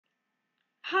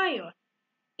Hi all.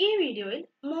 ഈ വീഡിയോയിൽ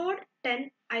mode 10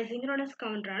 ഐസിൻക്രോണസ്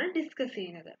കൗണ്ടറാണ് discuss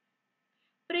ചെയ്യുന്നത്.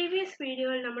 പ്രീവിയസ്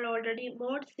വീഡിയോയിൽ നമ്മൾ ഓൾറെഡി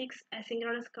മോഡ് 6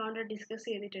 ഐസിൻക്രോണസ് കൗണ്ടർ ഡിസ്കസ്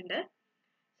ചെയ്തിട്ടുണ്ട്.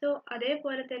 സോ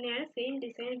അതേപോലെ തന്നെയാണ് സെയിം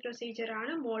ഡിസൈൻ പ്രൊസീജിയർ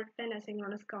ആണ് mode 10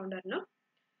 ഐസിൻക്രോണസ് കൗണ്ടറിനും.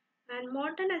 And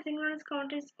mode 10 ഐസിൻക്രോണസ്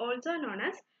counter is also known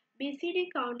as BCD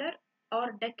counter or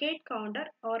decade counter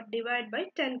or divide by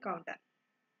 10 counter.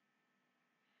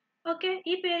 Okay,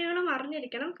 ഈ പേരുകളും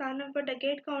അറിഞ്ഞിരിക്കണം. കാരണം ഇപ്പോൾ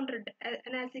decade counter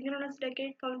asynchronous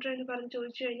decade counter എന്ന് പറഞ്ഞ്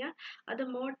ചോദിച്ചു കഴിഞ്ഞാൽ അത്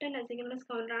മോഡ് 10 അസിൻക്രോണസ്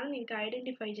കൗണ്ടർ ആണ് നിങ്ങൾക്ക്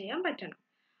ഐഡന്റിഫൈ ചെയ്യാൻ പറ്റണം.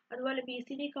 അതുപോലെ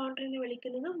BCD കൗണ്ടറിനെ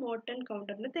വിളിക്കുന്നത് മോഡ് 10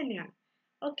 കൗണ്ടറിന് തന്നെയാണ്.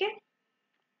 ഓക്കെ,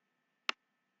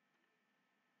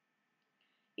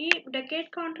 ഈ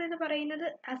ഡെക്കേഡ് കൗണ്ടർ എന്ന് പറയുന്നത്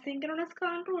അസിൻക്രോണസ്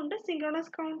കൗണ്ടറും ഉണ്ട്,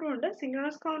 സിൻക്രോണസ് കൗണ്ടറും ഉണ്ട്.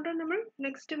 സിൻക്രോണസ് കൗണ്ടർ നമ്മൾ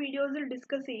നെക്സ്റ്റ് വീഡിയോസിൽ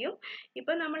ഡിസ്കസ് ചെയ്യും.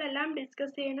 ഇപ്പം നമ്മളെല്ലാം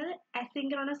ഡിസ്കസ് ചെയ്യുന്നത്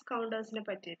അസിൻക്രോണസ് കൗണ്ടേഴ്സിനെ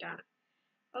പറ്റിയിട്ടാണ്.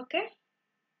 ഓക്കെ,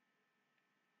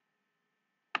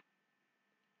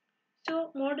 സോ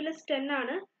മോഡുലസ് 10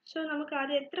 ആണ്. സോ നമുക്ക്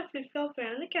ആദ്യം എത്ര ഫ്ലിപ്പ് ഫ്ലോപ്പ്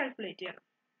വേണമെന്ന് കാൽക്കുലേറ്റ് ചെയ്യണം.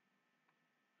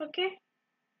 ഓക്കെ,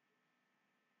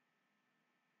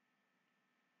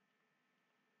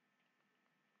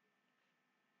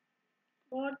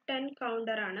 മോഡ് 10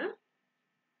 കൗണ്ടർ ആണ്.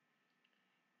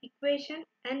 Equation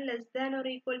n less than or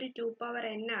equal to 2 power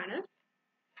n ആണ്.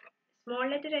 Small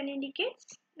letter n indicates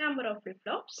number of flip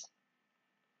flops.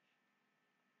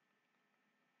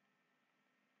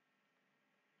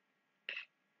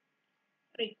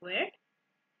 Required,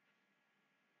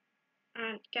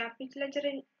 and capital letter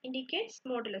n indicates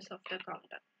modulus of the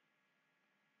counter.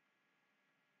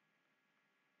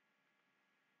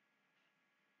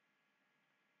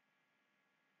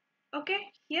 Okay,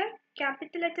 here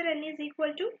capital letter n is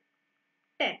equal to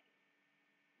 10.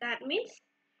 That means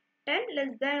 10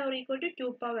 less than or equal to 2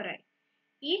 power n.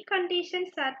 ഈ condition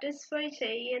satisfy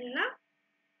ചെയ്യുന്ന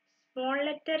small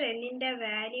letter എന്നിന്റെ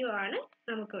value ആണ്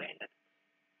നമുക്ക് വേണ്ടത്.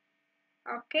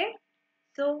 Okay,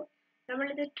 so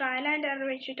നമ്മളിത് trial and error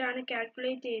വെച്ചിട്ടാണ്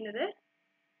calculate ചെയ്യുന്നത്.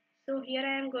 So here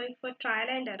I am going for trial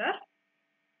and error.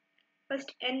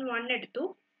 First n1 എടുത്തു.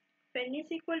 n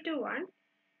is equal to 1,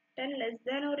 10 less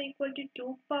than or equal to 2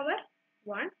 power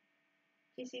 1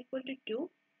 is equal to 2.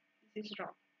 This is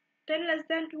wrong. 10 less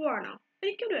than 2 ആണോ?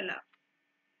 ഒരിക്കലുമല്ല.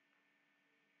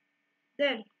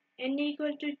 Then n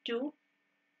equal to 2,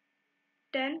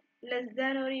 10 less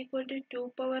than or equal to 2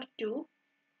 power 2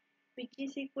 which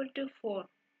is equal to 4.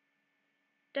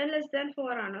 10 less than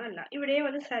 4 ആണോ? അല്ല, ഇവിടെയും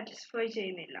അത് satisfy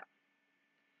ചെയ്യുന്നില്ല.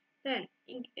 Then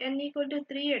n equal to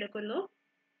 3 എടുക്കുന്നു.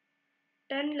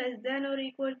 10 less than or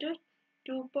equal to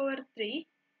 2 power 3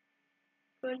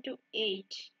 equal to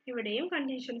 8. ഇവിടെയും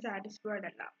condition satisfied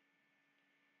അല്ല.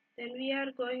 Then we are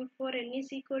going for n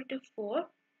is equal to 4.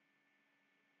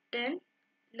 10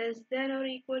 less than or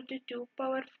equal to 2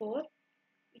 power 4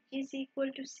 which is equal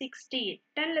to 16.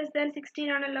 10 less than 16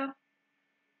 ആണല്ലോ?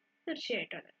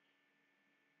 തീർച്ചയായിട്ടും അതെ.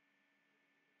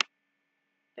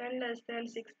 10 less than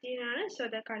 16 ആണ്. So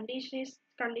the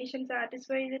condition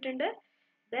satisfy ചെയ്തിട്ടുണ്ട്.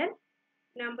 Then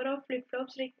number of flip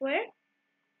flops required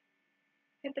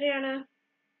എത്രയാണ്?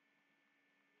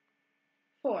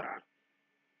 4 ആണ്.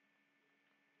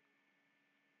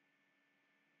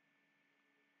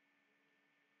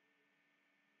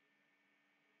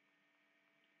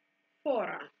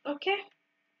 Okay,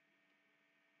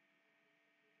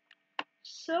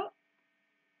 so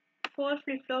 4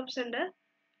 flip flops ഉണ്ട്.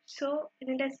 So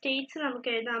ഇതിന്റെ States നമുക്ക്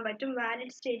എഴുതാൻ പറ്റും,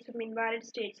 വാലിഡ് സ്റ്റേറ്റ്സും ഇൻവാലിഡ്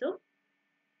സ്റ്റേറ്റ്സും.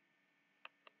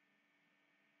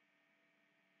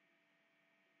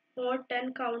 മോഡ് 10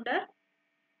 കൗണ്ടർ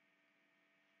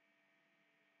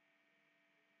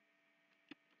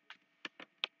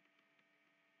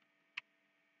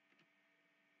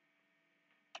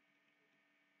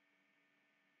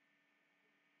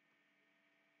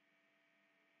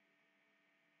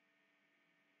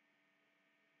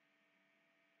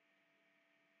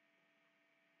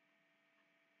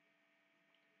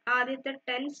ആദ്യത്തെ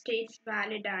 10 സ്റ്റേറ്റ്സ്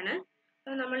വാലിഡ് ആണ്.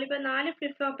 അപ്പോൾ നമ്മളിപ്പോൾ 4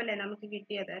 ഫ്ലിപ്പ് ഫ്ലോപ്പ് അല്ലേ നമുക്ക്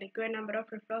കിട്ടിയത്. Required number of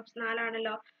flip flops 4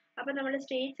 ആണല്ലോ. അപ്പോൾ നമ്മൾ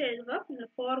സ്റ്റേറ്റ്സ് എഴുതുമ്പോൾ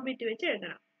 4 ബിറ്റ് വെച്ച്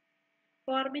എഴുതണം.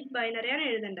 4 ബിറ്റ് ബൈനറി ആണ്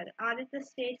എഴുതേണ്ടത്. ആദ്യത്തെ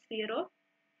സ്റ്റേറ്റ് 0,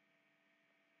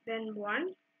 then 1,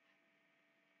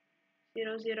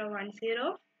 0 0 1 0,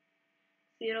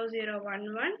 0 0 1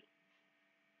 1,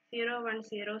 0 1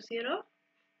 0 0,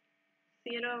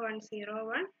 0 1 0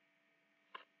 1,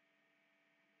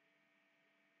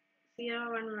 0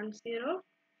 1 1 0,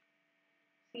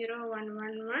 0 1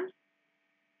 1 1,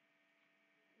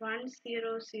 1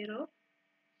 0 0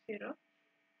 0,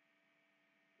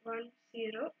 1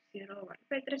 0 0 1.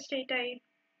 ഇപ്പോൾ എത്ര സ്റ്റേറ്റ് ആയി?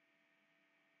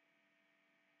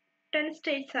 10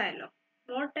 സ്റ്റേറ്റ്സ് ആയല്ലോ.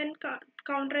 മോഡ് 10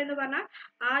 കൗണ്ടർ എന്ന് പറഞ്ഞാൽ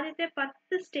ആദ്യത്തെ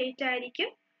 10 സ്റ്റേറ്റ്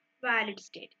ആയിരിക്കും വാലിഡ്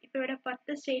സ്റ്റേറ്റ്. ഇപ്പോൾ ഇവിടെ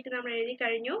 10 സ്റ്റേറ്റ് നമ്മൾ എഴുതി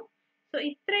കഴിഞ്ഞു. സോ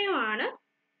ഇത്രയുമാണ്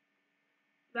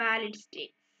വാലിഡ്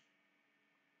സ്റ്റേറ്റ്സ്.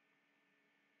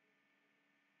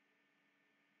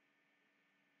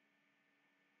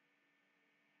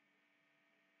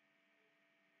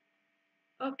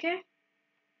 ഓക്കെ,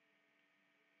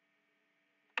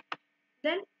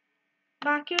 ദെൻ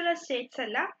ബാക്കിയുള്ള സ്റ്റേറ്റ്സ്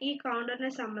അല്ല ഈ കൗണ്ടറിനെ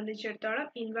സംബന്ധിച്ചിടത്തോളം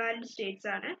ഇൻവാലിഡ് സ്റ്റേറ്റ്സ്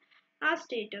ആണ്. ആ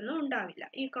സ്റ്റേറ്റ് ഒന്നും ഉണ്ടാവില്ല.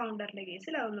 ഈ കൗണ്ടറിന്റെ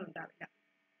കേസിൽ അതൊന്നും ഉണ്ടാവില്ല.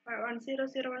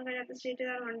 1001 കഴിയാത്ത സ്റ്റേറ്റ്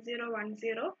ഏതാണ്?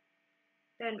 1010,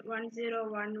 then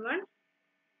 1011,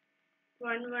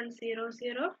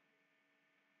 1100,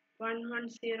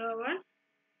 1101,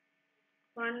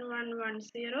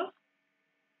 1110,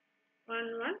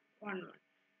 1111.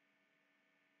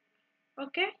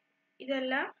 ഓക്കെ,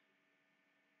 ഇതെല്ലാം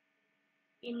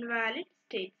ഇൻവാലിഡ്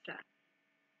സ്റ്റേറ്റ്സ് ആണ്.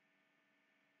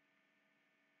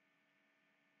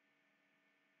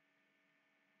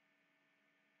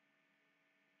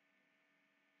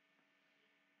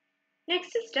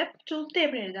 നെക്സ്റ്റ് സ്റ്റെപ്പ് ട്രൂത്ത്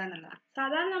ടേബിൾ എഴുതുക എന്നുള്ളതാണ്.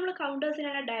 സാധാരണ നമ്മൾ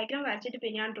കൗണ്ടേഴ്സിനുള്ള ഡയഗ്രാം വരച്ചിട്ട്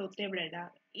പിന്നെയാണ് ട്രൂത്ത് ടേബിൾ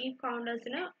എഴുതാറ്. ഈ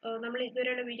കൗണ്ടേഴ്സിന് നമ്മൾ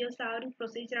ഇതുവരെയുള്ള വീഡിയോസ് ആ ഒരു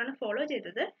പ്രൊസീജിയറാണ് ഫോളോ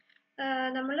ചെയ്തത്.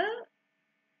 നമ്മൾ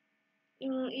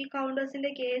ഈ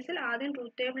കൗണ്ടേഴ്സിന്റെ കേസിൽ ആദ്യം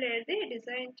ട്രൂത്ത് ടേബിൾ എഴുതി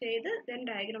ഡിസൈൻ ചെയ്ത് ദെൻ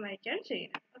ഡയഗ്രാം വരയ്ക്കുകയാണ്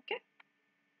ചെയ്യുന്നത്. ഓക്കെ,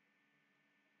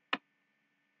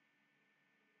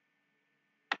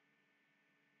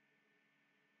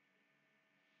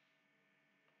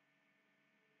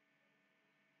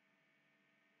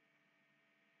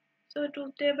 സോ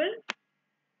ട്രൂത്ത് ടേബിൾ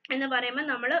എന്ന് പറയുമ്പോൾ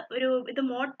നമ്മൾ ഇത്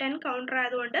മോഡ് 10 കൗണ്ടർ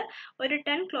ആയതുകൊണ്ട് ഒരു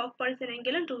 10 ക്ലോക്ക്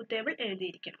പൾസിനെങ്കിലും ട്രൂത്ത് ടേബിൾ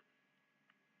എഴുതിയിരിക്കണം.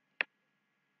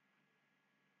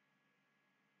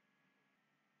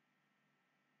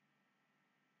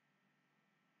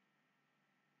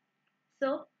 സോ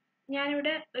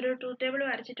ഞാനിവിടെ ഒരു ട്രൂത്ത് ടേബിൾ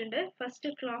വരച്ചിട്ടുണ്ട്. ഫസ്റ്റ്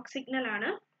ക്ലോക്ക് സിഗ്നൽ ആണ്,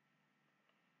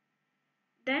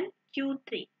 then Q3.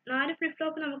 4 flip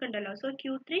flop നമുക്കുണ്ടല്ലോ. So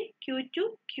Q3, Q2,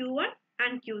 Q1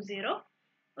 and Q0.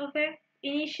 Okay,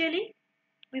 initially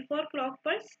before clock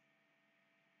pulse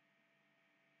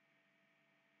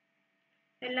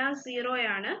എല്ലാം 0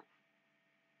 ആണ്.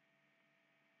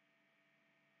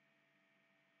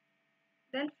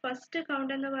 ദെൻ ഫസ്റ്റ്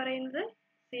കൗണ്ട് എന്ന് പറയുന്നത്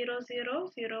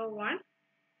 0001,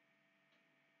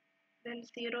 then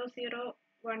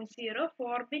 0010.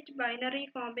 4-bit ബൈനറി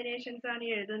കോമ്പിനേഷൻസ് ആണ്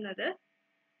എഴുതുന്നത്.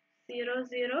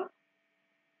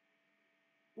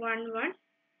 0011,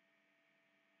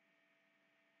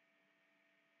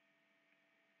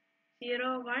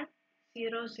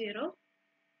 0100,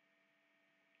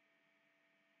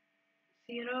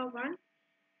 0101,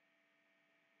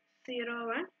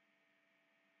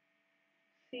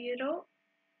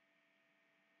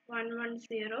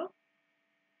 0110,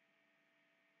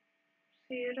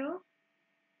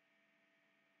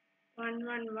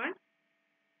 0111,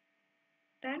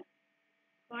 then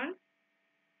 1000,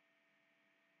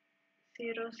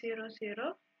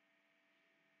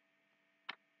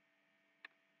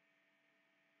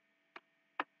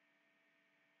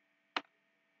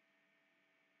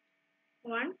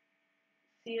 1001.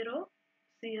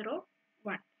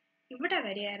 ഇവിടെ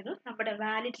വരെയായിരുന്നു നമ്മുടെ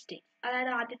വാലിഡ് സ്റ്റേറ്റ്,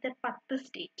 അതായത് ആദ്യത്തെ 10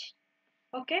 സ്റ്റേറ്റ്.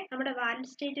 ഓക്കെ, നമ്മുടെ വാലിഡ്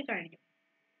സ്റ്റേറ്റ് കഴിഞ്ഞു.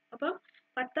 അപ്പം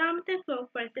 10ാമത്തെ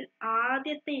ക്ലോക്ക് പൾസിൽ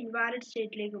ആദ്യത്തെ ഇൻവാലിഡ്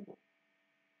സ്റ്റേറ്റിലേക്ക് പോകും,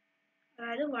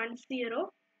 അതായത്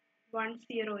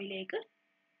 1010യിലേക്ക്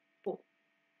പോകും.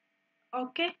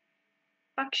 ഓക്കെ,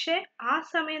 പക്ഷെ ആ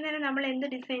സമയം തന്നെ നമ്മൾ എന്ത്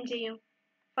ഡിസൈൻ ചെയ്യും?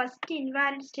 ഫസ്റ്റ്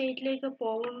ഇൻവാലിഡ് സ്റ്റേറ്റിലേക്ക്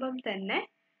പോകുമ്പം തന്നെ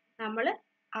നമ്മൾ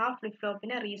ആ ഫ്ലിപ്പ്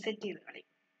ഫ്ലോപ്പിനെ റീസെറ്റ് ചെയ്ത് കളയും.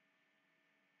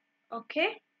 ഓക്കെ,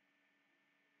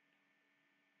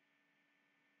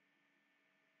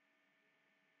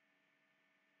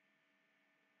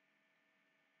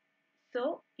 സോ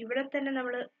ഇവിടെ തന്നെ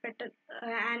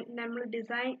നമ്മൾ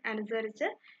ഡിസൈൻ അനുസരിച്ച്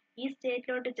ഈ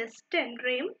സ്റ്റേറ്റിലോട്ട് ജസ്റ്റ് എൻ്റർ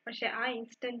ചെയ്യും, പക്ഷെ ആ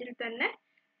ഇൻസ്റ്റന്റിൽ തന്നെ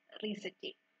റീസെറ്റ്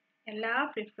ചെയ്യും. എല്ലാ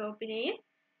ഫ്ലിപ്പ് ഫ്ലോപ്പിനെയും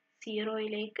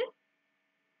 0യിലേക്ക്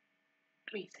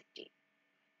റീസെറ്റ് ചെയ്യും.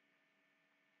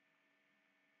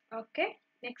 ഓക്കെ,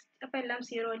 നെക്സ്റ്റ് അപ്പം എല്ലാം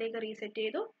 0യിലേക്ക് റീസെറ്റ്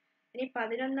ചെയ്തു. ഇനി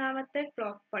 11ാമത്തെ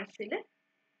ക്ലോക്ക് പൾസിൽ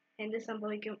എന്ത്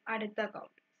സംഭവിക്കും? അടുത്ത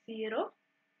കൗണ്ട് 0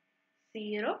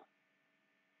 0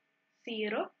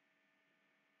 0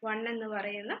 1 എന്ന്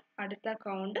പറയുന്ന അടുത്ത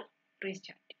കൗണ്ട്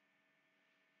റീസ്റ്റാർട്ട് ചെയ്യും.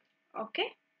 ഓക്കെ,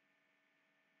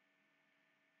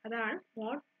 അതാണ്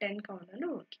മോഡ് 10 കൗണ്ടറിന്റെ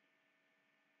വർക്കിംഗ്.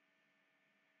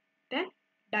 ദെൻ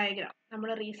ഡയഗ്രാം നമ്മൾ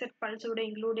റീസെറ്റ് പൾസ് ഇവിടെ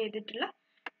ഇൻക്ലൂഡ് ചെയ്തിട്ടുള്ള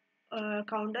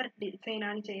കൗണ്ടർ ഡിസൈൻ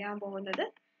ആണ് ചെയ്യാൻ പോകുന്നത്.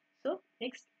 സോ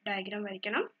നെക്സ്റ്റ് ഡയഗ്രാം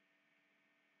വരയ്ക്കണം.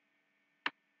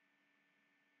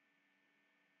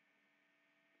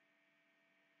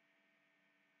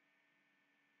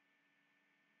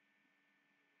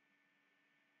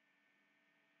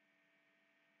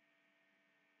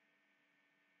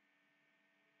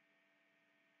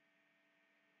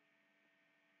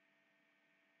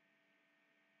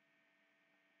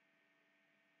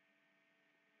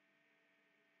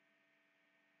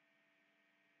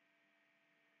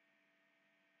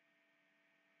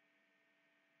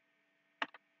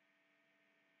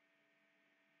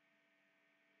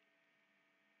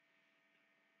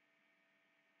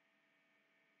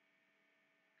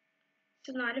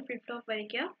 So 4 ഫ്ലിപ്പ് ഫ്ലോപ്പ്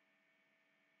വരയ്ക്കുക.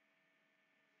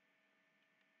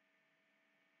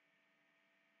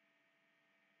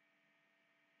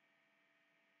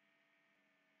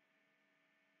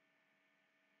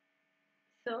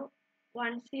 So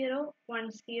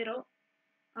 1010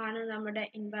 ആണ് നമ്മുടെ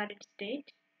ഇൻവാലിഡ്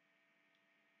സ്റ്റേറ്റ്.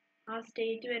 ആ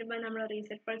സ്റ്റേറ്റ് വരുമ്പോൾ നമ്മൾ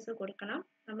റീസെറ്റ് പൾസ് കൊടുക്കണം.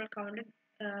 നമ്മൾ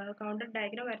കൗണ്ടർ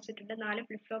ഡയഗ്രാം വരച്ചിട്ടുണ്ട്, 4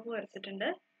 ഫ്ലിപ്പ് ഫ്ലോപ്പ് വരച്ചിട്ടുണ്ട്.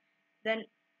 ദെൻ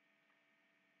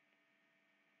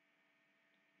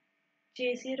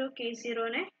J0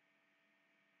 K0നെ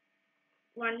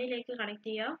 1ലേക്ക് കണക്ട്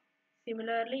ചെയ്യുക.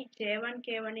 സിമിലർലി J1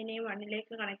 K1നെയും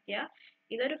 1ലേക്ക് കണക്ട് ചെയ്യുക.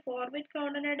 ഇതൊരു 4-bit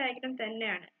കൗണ്ടറിന്റെ ഡയഗ്രാം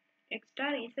തന്നെയാണ്. എക്സ്ട്രാ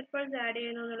റീസെറ്റ് പൾസ് ആഡ്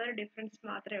ചെയ്യുന്നു എന്നുള്ളൊരു ഡിഫറൻസ്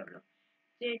മാത്രമേ ഉള്ളൂ.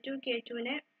 J2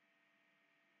 K2നെ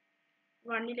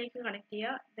 1ലേക്ക് കണക്ട്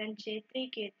ചെയ്യുക. ദെൻ J3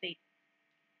 K3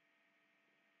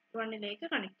 1ലേക്ക്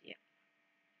കണക്ട് ചെയ്യുക.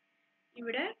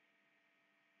 ഇവിടെ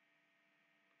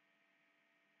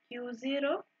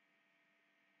Q0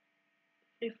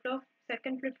 flip flop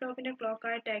second flip ഫ്ലോപ്പിന്റെ ക്ലോക്ക്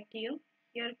ആയിട്ട് ആക്ട് ചെയ്യും.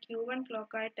 ഹിയർ Q1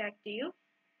 ക്ലോക്ക് ആയിട്ട് ആക്ട് ചെയ്യും.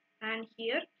 ആൻഡ്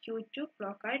ഹിയർ Q2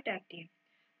 ക്ലോക്ക് ആയിട്ട് ആക്ട് ചെയ്യും.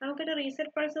 നമുക്കൊരു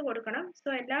റീസെറ്റ് പൾസ് കൊടുക്കണം. സോ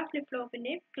എല്ലാ ഫ്ലിപ്പ്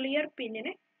ഫ്ലോപ്പിന്റെയും ക്ലിയർ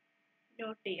പിന്നിനെ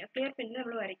നോട്ട് ചെയ്യുക. ക്ലിയർ പിന്ന്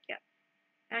നമ്മൾ വരയ്ക്കുക.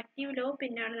 ആക്റ്റീവ് ലോ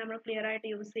പിന്നാണ് നമ്മൾ ക്ലിയർ ആയിട്ട്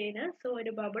യൂസ് ചെയ്യുന്നത്. സോ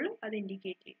ഒരു ബബിൾ അത്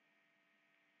ഇൻഡിക്കേറ്റ് ചെയ്യും.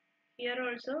 Here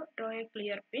also draw A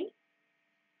clear pin.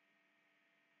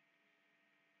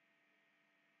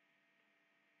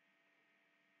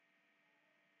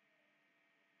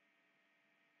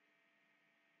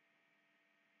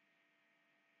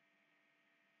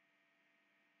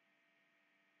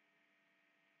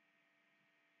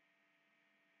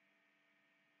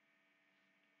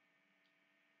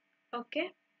 Okay,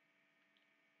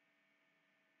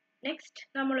 next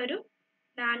നമ്മളൊരു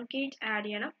NAND ഗേറ്റ് ആഡ്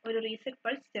ചെയ്യണം. ഒരു റീസെറ്റ്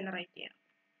പൾസ് ജനറേറ്റ് ചെയ്യണം.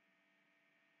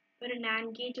 ഒരു NAND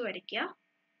ഗേറ്റ് വരയ്ക്കുക.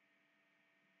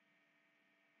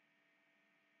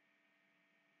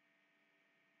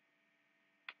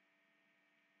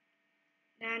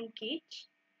 NAND ഗേറ്റ്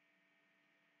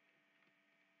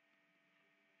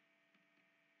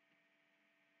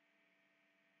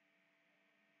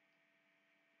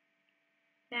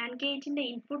NAND ഗേറ്റിന്റെ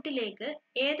ഇൻപുട്ടിലേക്ക്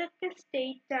ഏതൊക്കെ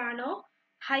സ്റ്റേറ്റ് ആണോ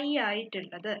ഹൈ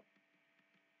ആയിട്ടുള്ളത്,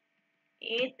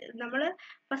 നമ്മൾ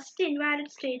ഫസ്റ്റ്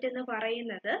ഇൻവാലിഡ് സ്റ്റേറ്റ് എന്ന്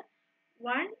പറയുന്നത്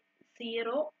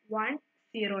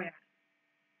 1010 ആണ്.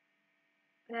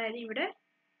 അതായത് ഇവിടെ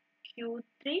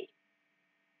Q3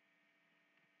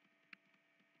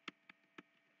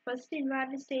 ഫസ്റ്റ്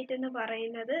ഇൻവാലിഡ് സ്റ്റേറ്റ് എന്ന്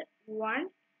പറയുന്നത്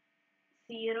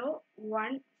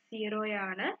 1010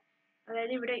 ആണ്.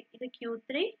 അതായത് ഇവിടെ ഇത്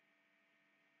Q3,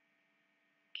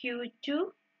 Q2,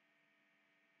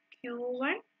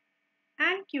 Q1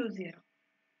 and Q0.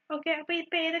 Okay, അപ്പൊ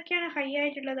ഇപ്പൊ ഏതൊക്കെയാണ് ഹൈ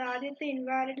ആയിട്ടുള്ളത്? ആദ്യത്തെ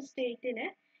ഇൻവാലിഡ് സ്റ്റേറ്റിന്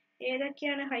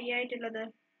ഏതൊക്കെയാണ് ഹൈ ആയിട്ടുള്ളത്?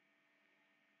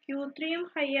 Q3യും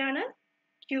ഹൈ ആണ്,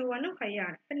 Q1ഉം ഹൈ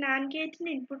ആണ്. ഇപ്പൊ NAND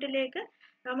ഗേറ്റിന്റെ ഇൻപുട്ടിലേക്ക്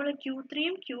നമ്മൾ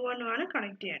Q3യും Q1ഉം ആണ്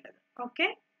കണക്ട് ചെയ്യേണ്ടത്. ഓക്കെ,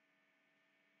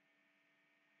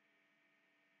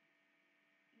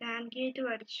 NAND ഗേറ്റ്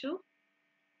വരച്ചു.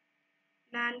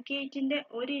 NAND ഗേറ്റിന്റെ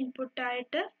ഒരു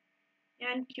ഇൻപുട്ടായിട്ട്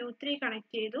ഞാൻ Q3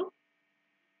 കണക്ട് ചെയ്തു.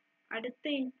 അടുത്ത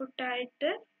ഇൻപുട്ടായിട്ട്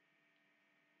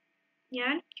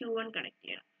ഞാൻ Q1 കണക്ട്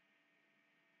ചെയ്യണം.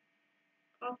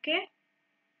 ഓക്കെ,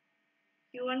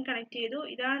 Q1 കണക്ട് ചെയ്തു.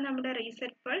 ഇതാണ് നമ്മുടെ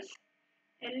റീസെറ്റ് പൾസ്.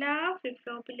 എല്ലാ ഫ്ലിപ്പ്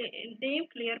ഫ്ലോപ്പിന്റെയും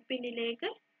ക്ലിയർ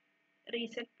പിന്നിലേക്ക്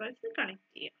റീസെറ്റ് പൾസ് കണക്ട്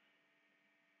ചെയ്യാം.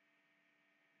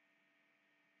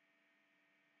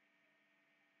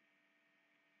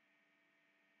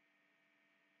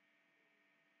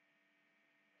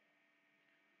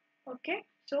 ഓക്കെ,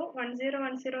 സോ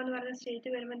 1010 എന്ന് പറയുന്ന സ്റ്റേറ്റ്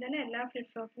വരുമ്പോൾ തന്നെ എല്ലാ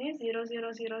ഫ്ലിപ്പ് ഫ്ലോപ്പിനെയും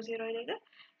 0000യിലേക്ക്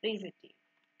റീസെറ്റ് ചെയ്യും.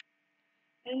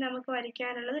 ഇനി നമുക്ക്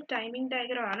വരയ്ക്കാനുള്ളത് ടൈമിംഗ്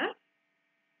ഡയഗ്രം ആണ്.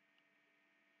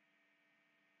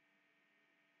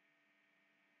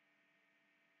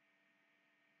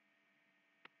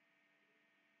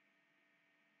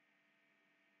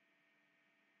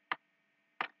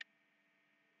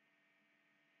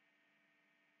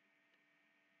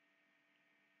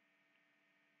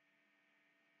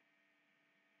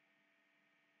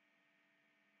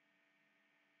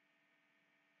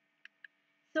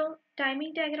 സോ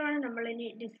ടൈമിംഗ് ഡയഗ്രം ആണ് നമ്മൾ ഇനി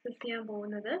ഡിസ്കസ് ചെയ്യാൻ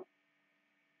പോകുന്നത്.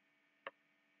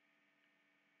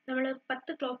 നമ്മൾ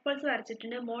 10 ക്ലോക്ക് പൾസ്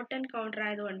വരച്ചിട്ടുണ്ട് മോഡ് ആൻഡ് കൗണ്ടർ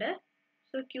ആയതുകൊണ്ട്.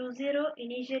 So Q0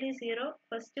 initially 0,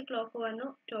 first clock വന്നു,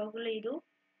 ടോഗിൾ ചെയ്തു,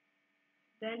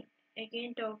 ദെൻ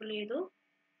അഗെയിൻ ടോഗിൾ ചെയ്തു.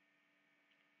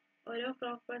 ഓരോ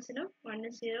ക്ലോക്ക് പൾസിനും 1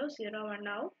 0 0 1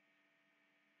 ആവും.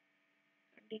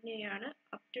 കണ്ടിന്യൂ ചെയ്യാണ്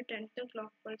up to 10th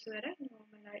clock pulse വരെ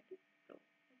നോർമലായിട്ട് പോകും.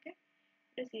 ഓക്കെ,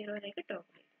 0യിലേക്ക്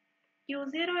ടോഗിൾ ചെയ്തു.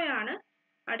 Q0 ആണ്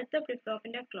അടുത്ത ഫ്ലിപ്പ്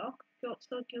ഫ്ലോപ്പിന്റെ clock. So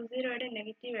Q0യുടെ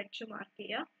negative edge mark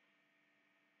ചെയ്യുക.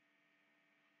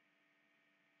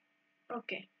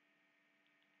 ഓക്കെ,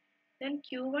 then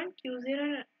Q1 Q0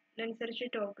 അനുസരിച്ച്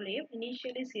ടോഗിൾ ചെയ്യും.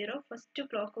 ഇനീഷ്യലി 0, ഫസ്റ്റ്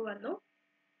ക്ലോക്ക് വന്നു,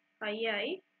 ഹൈ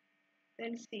ആയി,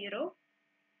 then 0,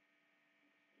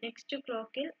 നെക്സ്റ്റ്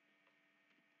ക്ലോക്കിൽ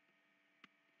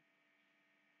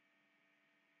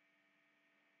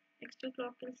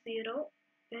 0,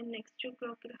 then നെക്സ്റ്റ്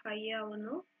ക്ലോക്കിൽ ഹൈ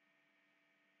ആവുന്നു,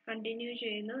 കണ്ടിന്യൂ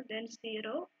ചെയ്യുന്നു, then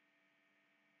 0,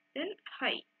 then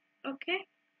high. Okay,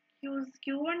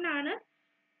 Q1 ആണ്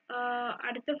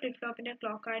അടുത്ത ഫ്ലിപ്പ് ഫ്ലോപ്പിന്റെ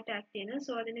ക്ലോക്ക് ആയിട്ട് ആക്ട് ചെയ്യുന്നത്.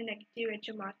 സോ അതിന് നെഗറ്റീവ്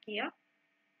വെച്ച് മാർക്ക് ചെയ്യുക.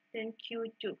 then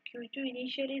Q2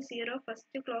 initially 0,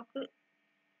 first clock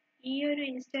ഈ ഒരു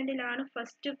ഇൻസ്റ്റന്റിലാണ്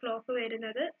ഫസ്റ്റ് ക്ലോക്ക്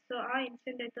വരുന്നത്. സോ ആ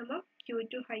ഇൻസ്റ്റന്റ് എത്തുമ്പോൾ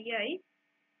Q2 ഹൈ ആയി,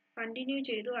 കണ്ടിന്യൂ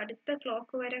ചെയ്തു, അടുത്ത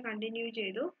ക്ലോക്ക് വരെ കണ്ടിന്യൂ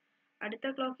ചെയ്തു, അടുത്ത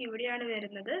ക്ലോക്ക് ഇവിടെയാണ്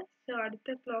വരുന്നത്. സോ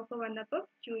അടുത്ത ക്ലോക്ക് വന്നപ്പോൾ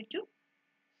Q2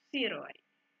 0 ആയി.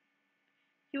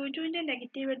 Q2ന്റെ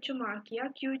നെഗറ്റീവ് വെച്ച് മാർക്ക്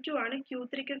ചെയ്യുക. Q2 ആണ്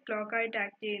Q3ക്ക് ക്ലോക്ക് ആയിട്ട്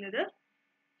ആക്ട് ചെയ്യുന്നത്.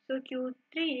 So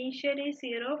Q3 initially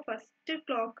 0, first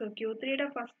clock Q3യുടെ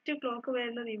first clock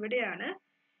വരുന്നത് ഇവിടെയാണ്.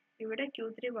 ഇവിടെ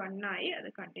Q3 1 ആയി, അത്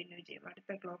കണ്ടിന്യൂ ചെയ്യും,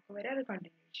 അടുത്ത ക്ലോക്ക് വരെ അത്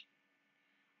കണ്ടിന്യൂ ചെയ്യും.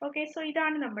 ഓക്കെ, സോ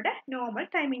ഇതാണ് നമ്മുടെ normal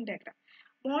timing diagram.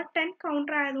 Mode 10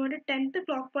 counter ആയതുകൊണ്ട് 10th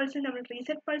ക്ലോക്ക് പൾസിൽ നമ്മൾ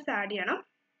റീസെറ്റ് പൾസ് ആഡ് ചെയ്യണം.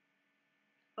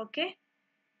 Okay,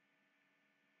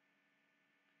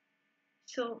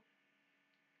 so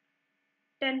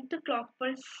 10th clock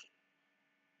pulse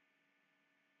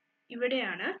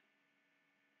ഇവിടെയാണ്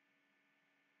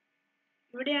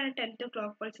 10th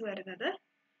ക്ലോക്ക് പൾസ് വരുന്നത്.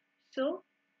 സോ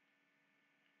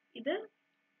ഇത്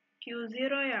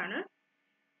Q0 ആണ്,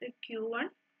 ഇത് Q1,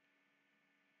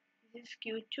 this is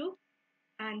Q2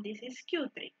 and this is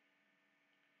Q3.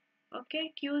 Okay,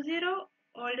 Q0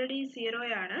 already 0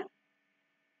 ആണ്,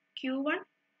 Q1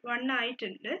 1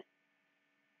 ആയിട്ടുണ്ട്,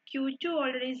 Q2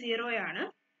 already 0 ആണ്,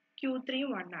 Q3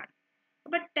 1 ആണ്.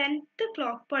 അപ്പോൾ 10th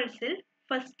clock പൾസിൽ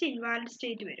first invalid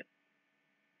state വരും.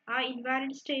 ആ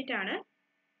ഇൻവാലിഡ് സ്റ്റേറ്റ് ആണ്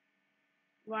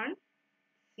 1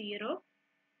 0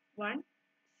 1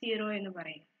 0 എന്ന്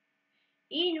പറയുന്നത്.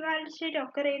 ഈ ഇൻവാലിഡ് സ്റ്റേറ്റ്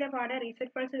ഒക്കർ ചെയ്ത പാടെ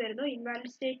റീസെറ്റ് പൾസ് വരുന്നു.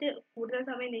 ഇൻവാലിഡ് സ്റ്റേറ്റ് കൂടുതൽ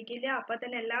സമയം നിൽക്കില്ല, അപ്പോൾ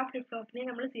തന്നെ എല്ലാ ഫ്ലിപ്പ് ഫ്ലോപ്പിനെയും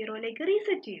നമ്മൾ 0ലേക്ക്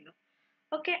റീസെറ്റ് ചെയ്യുന്നു.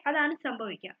 ഓക്കെ, അതാണ്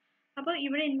സംഭവിക്കുക. അപ്പോൾ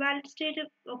ഇവിടെ ഇൻവാലിഡ് സ്റ്റേറ്റ്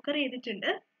ഒക്കർ ചെയ്തിട്ടുണ്ട്.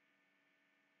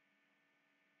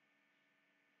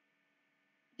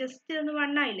 ജസ്റ്റ് ഒന്ന്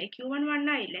 1 ആയില്ലേ, Q1 1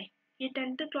 ആയില്ലേ, ഈ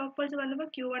 10th ക്ലോക്ക് പൾസ് വന്നപ്പോൾ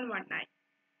Q1 1 ആയി.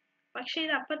 പക്ഷേ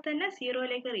ഇത് അപ്പം തന്നെ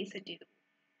 0ലേക്ക് റീസെറ്റ് ചെയ്തു.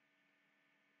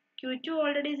 Q2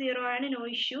 ഓൾറെഡി 0 ആണ്, നോ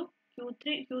ഇഷ്യൂ.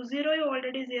 Q0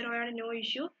 ഓൾറെഡി 0 ആണ്, no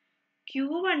issue.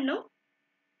 Q1ഉം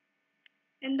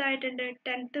എന്തായിട്ടുണ്ട്,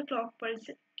 10th clock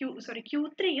pulse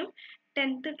Q3യും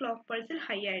 10th clock പൾസിൽ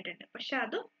high ആയിട്ടുണ്ട്. പക്ഷെ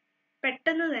അത്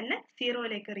പെട്ടെന്ന് തന്നെ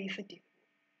 0ലേക്ക് റീസെറ്റ് ചെയ്തു.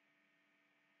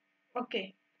 ഓക്കെ,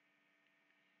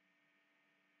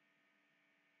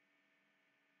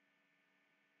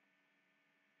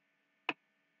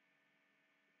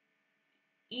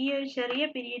 ഈ ഒരു ചെറിയ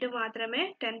പീരീഡ് മാത്രമേ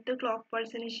 10th ക്ലോക്ക്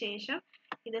പൾസിന് ശേഷം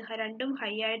ഇത് രണ്ടും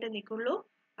ഹൈ ആയിട്ട് നിൽക്കുള്ളൂ.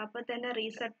 അപ്പോൾ തന്നെ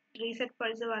റീസെറ്റ്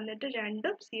പൾസ് വന്നിട്ട്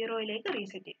രണ്ടും 0ലേക്ക്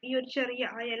റീസെറ്റ് ചെയ്യും. ഈ ഒരു ചെറിയ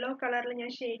ആ യെല്ലോ കളറിൽ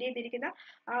ഞാൻ ഷെയ്ഡ് ചെയ്തിരിക്കുന്ന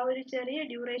ആ ഒരു ചെറിയ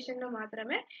ഡ്യൂറേഷനിൽ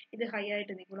മാത്രമേ ഇത് ഹൈ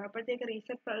ആയിട്ട് നിൽക്കുള്ളൂ. അപ്പോഴത്തേക്ക്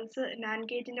റീസെറ്റ് പൾസ് നാൻഡ്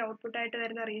ഗേറ്റിന്റെ ഔട്ട്പുട്ട് ആയിട്ട്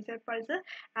വരുന്ന റീസെറ്റ് പൾസ്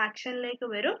ആക്ഷനിലേക്ക്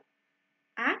വരും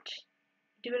and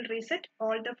it will reset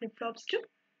all the flip flops to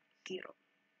 0.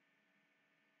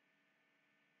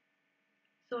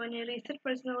 So ഇനി റീസെറ്റ്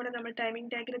പൾസിനെ കൂടെ നമ്മൾ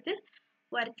ടൈമിംഗ് ഡയഗ്രത്തിൽ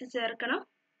വരച്ച് ചേർക്കണം.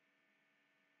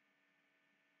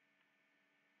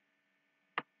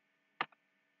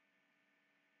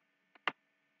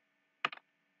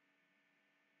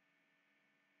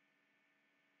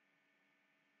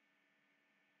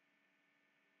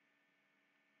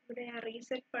 ഇവിടെ ഞാൻ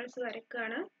റീസെറ്റ് പൾസ്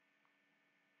വരയ്ക്കുകയാണ്.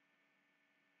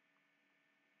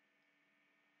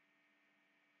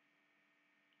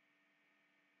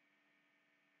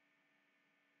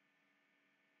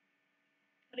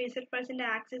 റീസെറ്റ് പൾസിന്റെ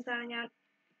ആക്സിസ്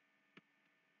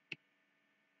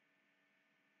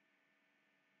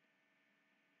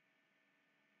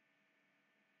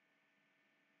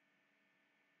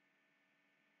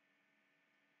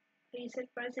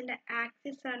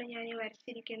ആണ് ഞാൻ ഈ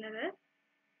വരച്ചിരിക്കുന്നത്.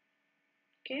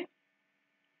 ഓക്കെ,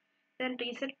 ദെൻ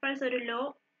റീസെറ്റ് പൾസ് ഒരു ലോ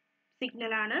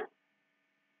സിഗ്നൽ ആണ്.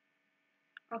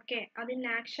 ഓക്കെ, അതിൻ്റെ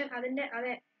ആക്ഷൻ അത്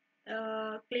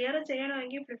ക്ലിയർ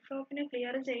ചെയ്യണമെങ്കിൽ ഫ്ലിപ്പ് ഫ്ലോപ്പിന്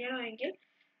ക്ലിയർ ചെയ്യണമെങ്കിൽ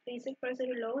റീസെറ്റ് പൾസ്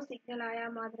ഒരു ലോ സിഗ്നൽ ആയാൽ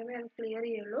മാത്രമേ അത് ക്ലിയർ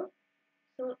ചെയ്യുള്ളൂ.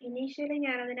 സോ ഇനീഷ്യലി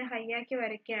ഞാൻ അതിനെ ഹൈ ആക്കി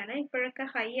വരയ്ക്കുകയാണ്. ഇപ്പോഴൊക്കെ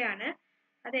ഹൈ ആണ്,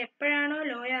 അത് എപ്പോഴാണോ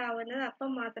ലോ ആവുന്നത് അപ്പം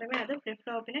മാത്രമേ അത് ഫ്ലിപ്പ്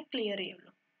ഫ്ലോപ്പിനെ ക്ലിയർ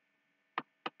ചെയ്യുള്ളൂ.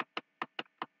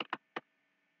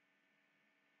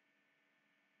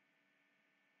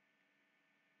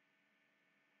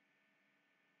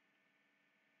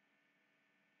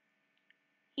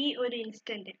 ഈ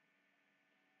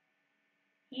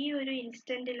ഒരു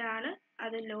ഇൻസ്റ്റന്റിലാണ്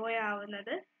അത് ലോ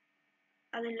ആവുന്നത്.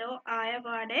 അത് ലോ ആയ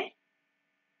പാടെ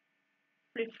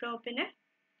ഫ്ലിപ്പ് ഫ്ലോപ്പിനെ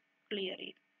ക്ലിയർ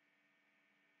ചെയ്തു.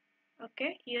 ഓക്കെ,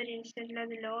 ഈ ഒരു ഇൻസ്റ്റന്റിൽ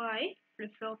അത് ലോ ആയി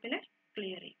ഫ്ലിപ്പ് ഫ്ലോപ്പിനെ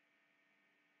ക്ലിയർ ചെയ്യും.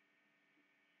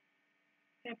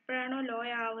 എപ്പോഴാണോ ലോ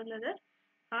ആവുന്നത്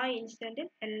ആ ഇൻസ്റ്റന്റിൽ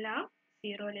എല്ലാം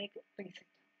സീറോയിലേക്ക് റീസെറ്റ് ആവും.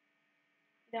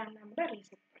 ഇതാണ് നമ്മുടെ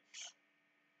റീസെറ്റ് പൾസ്.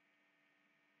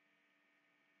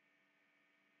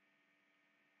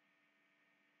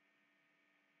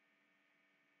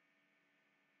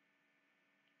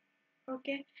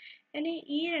 ഓക്കെ, ഇനി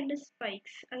ഈ രണ്ട്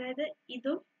സ്പൈക്സ്, അതായത്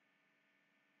ഇതും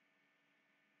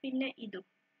പിന്നെ ഇതും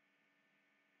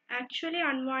ആക്ച്വലി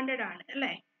അൺവാണ്ടഡ് ആണ്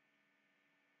അല്ലേ?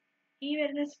 ഈ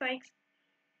വരുന്ന സ്പൈക്സ്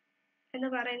എന്ന്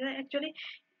പറയുന്നത് ആക്ച്വലി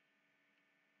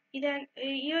ഇത്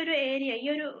ഈ ഒരു ഏരിയ, ഈ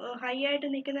ഒരു ഹൈ ആയിട്ട്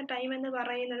നിൽക്കുന്ന ടൈം എന്ന്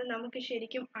പറയുന്നത് നമുക്ക്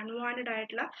ശരിക്കും അൺവാണ്ടഡ്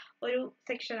ആയിട്ടുള്ള ഒരു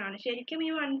സെക്ഷൻ ആണ്. ശരിക്കും ഈ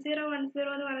 1010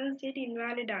 എന്ന് പറയുന്ന സ്റ്റേറ്റ്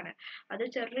ഇൻവാലിഡ് ആണ്. അത്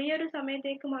ചെറിയൊരു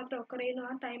സമയത്തേക്ക് മാത്രം ഒക്കർ ചെയ്യുന്നു.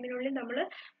 ആ ടൈമിനുള്ളിൽ നമ്മൾ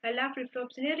എല്ലാ ഫ്ലിപ്പ്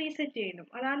ഫ്ലോപ്സിനെയും റീസെറ്റ് ചെയ്യുന്നു.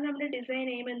 അതാണ് നമ്മുടെ ഡിസൈൻ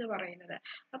എയിം എന്ന് പറയുന്നത്.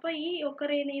 അപ്പോൾ ഈ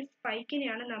ഒക്കർ ചെയ്യുന്ന ഈ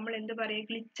സ്പൈക്കിനെയാണ് നമ്മൾ എന്ത് പറയുക,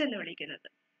 ഗ്ലിച്ച് എന്ന് വിളിക്കുന്നത്.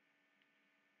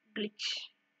 ഗ്ലിച്ച്.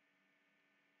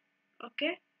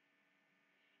 ഓക്കെ,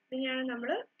 ഇതിനെയാണ് നമ്മൾ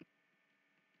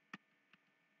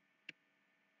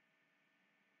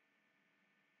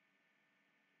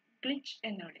ഗ്ലിച്ച്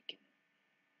എന്ന് വിളിക്കുന്നത്.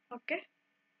 ഓക്കെ,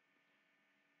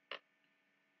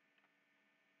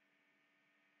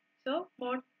 സോ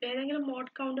ഏതെങ്കിലും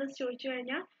മോഡ് കൗണ്ടേഴ്സ് ചോദിച്ചു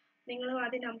കഴിഞ്ഞാൽ നിങ്ങൾ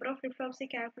ആദ്യം number of flip flops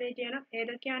calculate ചെയ്യണം.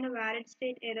 ഏതൊക്കെയാണ് വാലിഡ്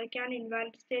സ്റ്റേറ്റ്, ഏതൊക്കെയാണ്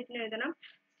ഇൻവാലിഡ് സ്റ്റേറ്റ് എന്ന് എഴുതണം.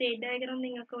 സ്റ്റേറ്റ് ഡയഗ്രാം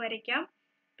നിങ്ങൾക്ക് വരയ്ക്കാം.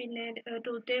 പിന്നെ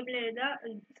ട്രൂത്ത് ടേബിൾ എഴുതുക.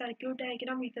 സർക്യൂട്ട്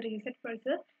ഡയഗ്രാം വിത്ത് റീസെറ്റ്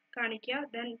പൾസ് കാണിക്കുക.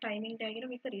 ദെൻ ടൈമിംഗ് ഡയഗ്രാം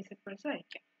വിത്ത് റീസെറ്റ് പൾസ്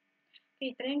വരയ്ക്കാം.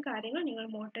 ഇത്രയും കാര്യങ്ങൾ നിങ്ങൾ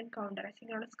മോഡ് ആൻഡ് കൗണ്ടർ,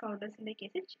 അസിൻക്രോണസ് കൗണ്ടേഴ്സിന്റെ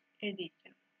കേസിൽ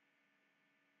എഴുതിയിരിക്കണം.